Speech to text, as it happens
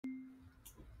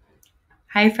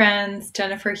Hi friends,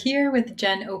 Jennifer here with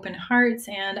Jen Open Hearts,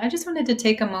 and I just wanted to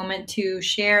take a moment to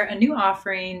share a new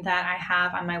offering that I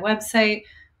have on my website,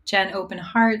 Jen Open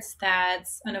Hearts,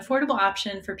 that's an affordable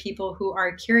option for people who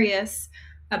are curious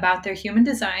about their human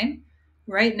design.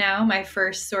 Right now, my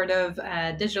first sort of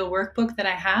digital workbook that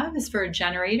I have is for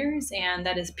generators, and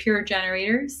that is pure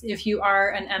generators. If you are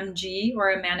an MG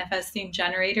or a manifesting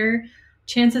generator,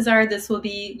 chances are this will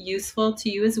be useful to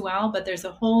you as well, but there's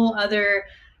a whole other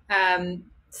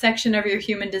section of your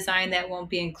human design that won't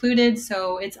be included.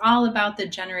 So it's all about the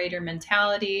generator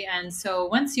mentality. And so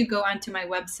once you go onto my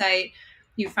website,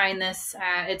 you find this,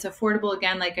 it's affordable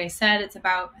again. Like I said, it's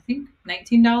about, I think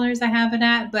 $19 I have it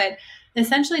at, but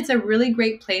essentially it's a really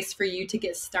great place for you to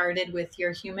get started with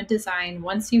your human design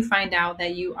once you find out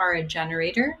that you are a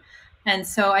generator. And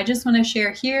so I just want to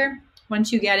share here,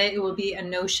 once you get it, it will be a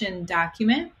Notion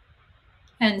document.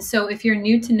 And so if you're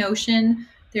new to Notion,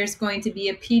 there's going to be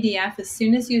a PDF as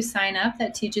soon as you sign up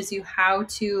that teaches you how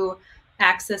to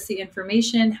access the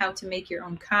information, how to make your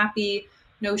own copy.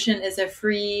 Notion is a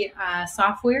free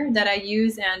software that I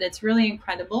use, and it's really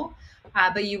incredible.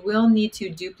 But you will need to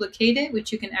duplicate it,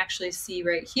 which you can actually see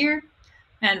right here.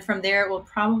 And from there, it will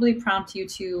probably prompt you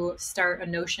to start a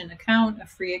Notion account, a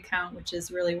free account, which is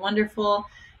really wonderful.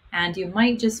 And you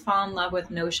might just fall in love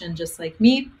with Notion just like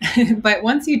me. But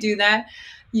once you do that,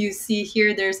 you see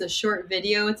here there's a short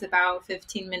video. It's about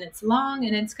 15 minutes long,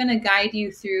 and it's going to guide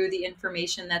you through the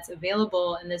information that's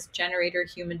available in this Generator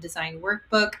Human Design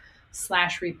Workbook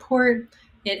 / report.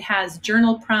 It has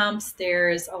journal prompts.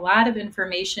 There's a lot of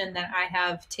information that I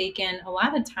have taken a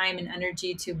lot of time and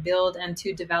energy to build and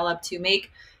to develop to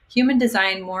make human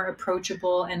design more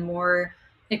approachable and more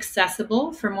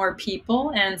accessible for more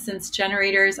people. And since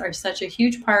generators are such a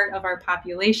huge part of our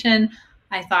population,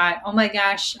 I thought, oh my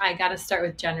gosh, I got to start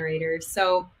with generators.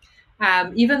 So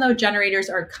even though generators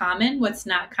are common, what's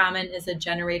not common is a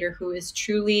generator who is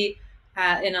truly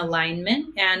in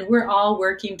alignment. And we're all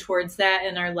working towards that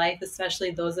in our life,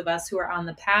 especially those of us who are on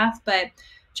the path. But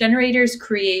generators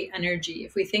create energy.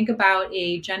 If we think about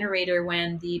a generator,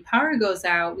 when the power goes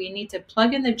out, we need to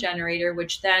plug in the generator,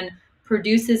 which then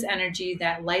produces energy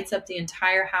that lights up the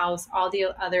entire house, all the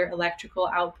other electrical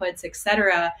outputs,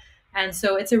 etc. And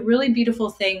so it's a really beautiful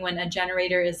thing when a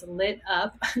generator is lit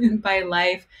up by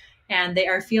life and they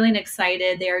are feeling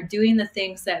excited. They are doing the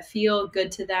things that feel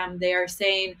good to them. They are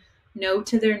saying no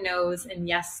to their no's and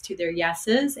yes to their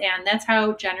yeses. And that's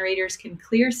how generators can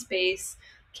clear space,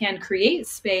 can create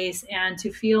space, and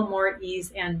to feel more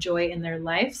ease and joy in their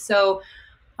life. So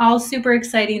all super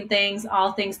exciting things,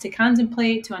 all things to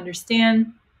contemplate, to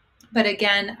understand. But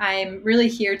again, I'm really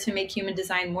here to make human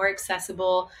design more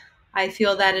accessible. I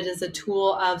feel that it is a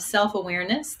tool of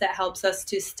self-awareness that helps us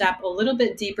to step a little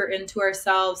bit deeper into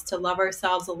ourselves, to love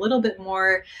ourselves a little bit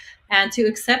more, and to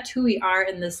accept who we are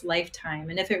in this lifetime.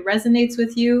 And if it resonates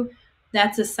with you,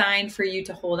 that's a sign for you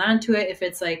to hold on to it. If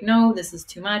it's like, no, this is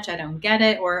too much, I don't get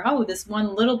it, or, oh, this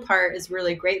one little part is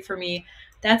really great for me,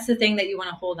 that's the thing that you want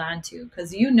to hold on to,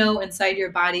 because you know inside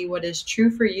your body what is true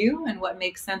for you and what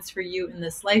makes sense for you in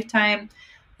this lifetime.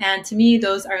 And to me,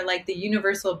 those are like the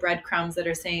universal breadcrumbs that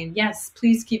are saying, yes,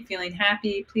 please keep feeling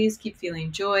happy. Please keep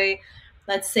feeling joy.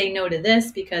 Let's say no to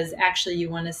this because actually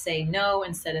you want to say no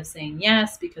instead of saying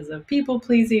yes because of people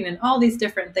pleasing and all these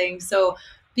different things. So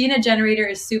being a generator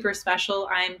is super special.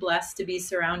 I'm blessed to be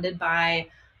surrounded by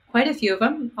quite a few of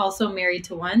them, also married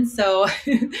to one. So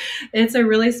it's a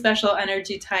really special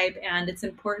energy type, and it's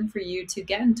important for you to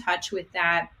get in touch with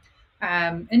that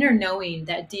inner knowing,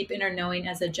 that deep inner knowing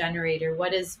as a generator.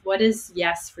 What is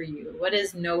yes for you? What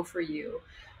is no for you?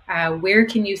 Where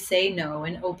can you say no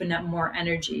and open up more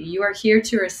energy? You are here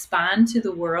to respond to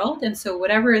the world. And so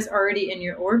whatever is already in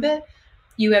your orbit,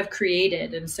 you have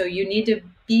created. And so you need to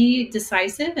be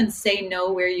decisive and say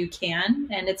no where you can.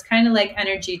 And it's kind of like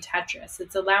energy Tetris.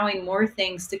 It's allowing more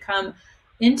things to come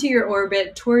into your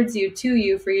orbit, towards you, to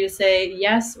you, for you to say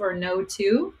yes or no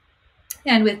to.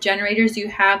 And with generators, you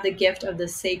have the gift of the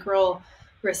sacral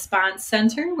response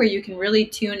center, where you can really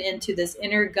tune into this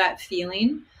inner gut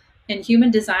feeling. In human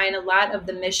design, a lot of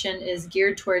the mission is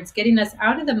geared towards getting us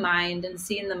out of the mind and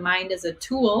seeing the mind as a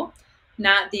tool,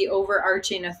 not the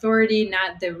overarching authority,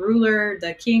 not the ruler,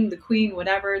 the king, the queen,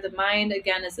 whatever. The mind,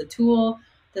 again, is a tool.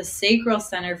 The sacral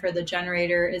center for the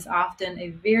generator is often a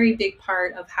very big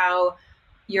part of how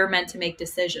you're meant to make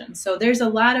decisions. So there's a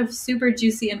lot of super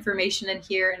juicy information in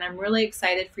here, and I'm really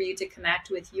excited for you to connect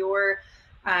with your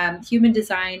human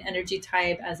design energy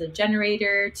type as a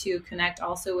generator, to connect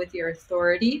also with your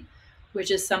authority,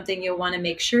 which is something you'll want to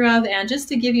make sure of. And just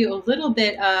to give you a little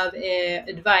bit of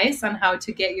advice on how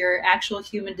to get your actual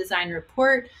human design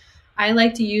report, I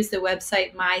like to use the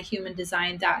website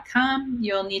myhumandesign.com.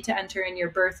 You'll need to enter in your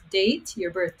birth date, your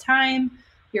birth time,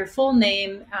 your full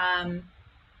name, and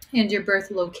your birth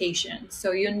location.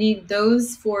 So you'll need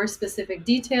those 4 specific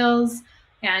details,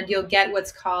 and you'll get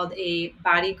what's called a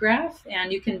body graph,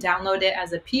 and you can download it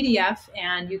as a PDF,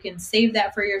 and you can save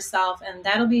that for yourself, and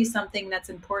that'll be something that's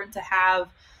important to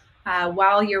have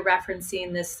while you're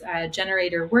referencing this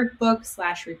generator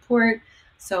workbook/report.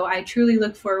 So I truly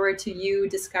look forward to you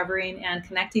discovering and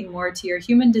connecting more to your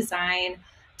human design,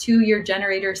 to your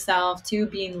generator self, to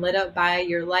being lit up by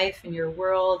your life and your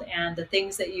world and the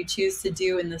things that you choose to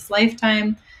do in this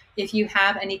lifetime. If you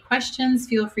have any questions,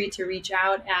 feel free to reach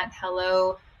out at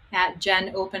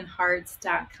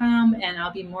hello@jenopenhearts.com, and I'll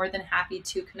be more than happy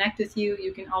to connect with you.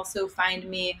 You can also find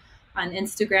me on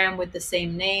Instagram with the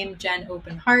same name, Jen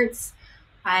Open Hearts.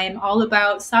 I'm all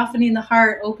about softening the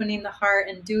heart, opening the heart,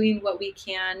 and doing what we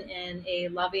can in a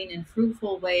loving and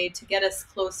fruitful way to get us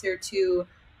closer to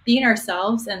being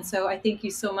ourselves. And so I thank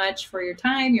you so much for your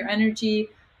time, your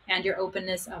energy, and your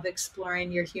openness of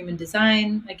exploring your human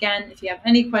design. Again, if you have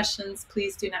any questions,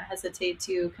 please do not hesitate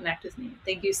to connect with me.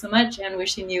 Thank you so much, and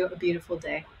wishing you a beautiful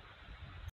day.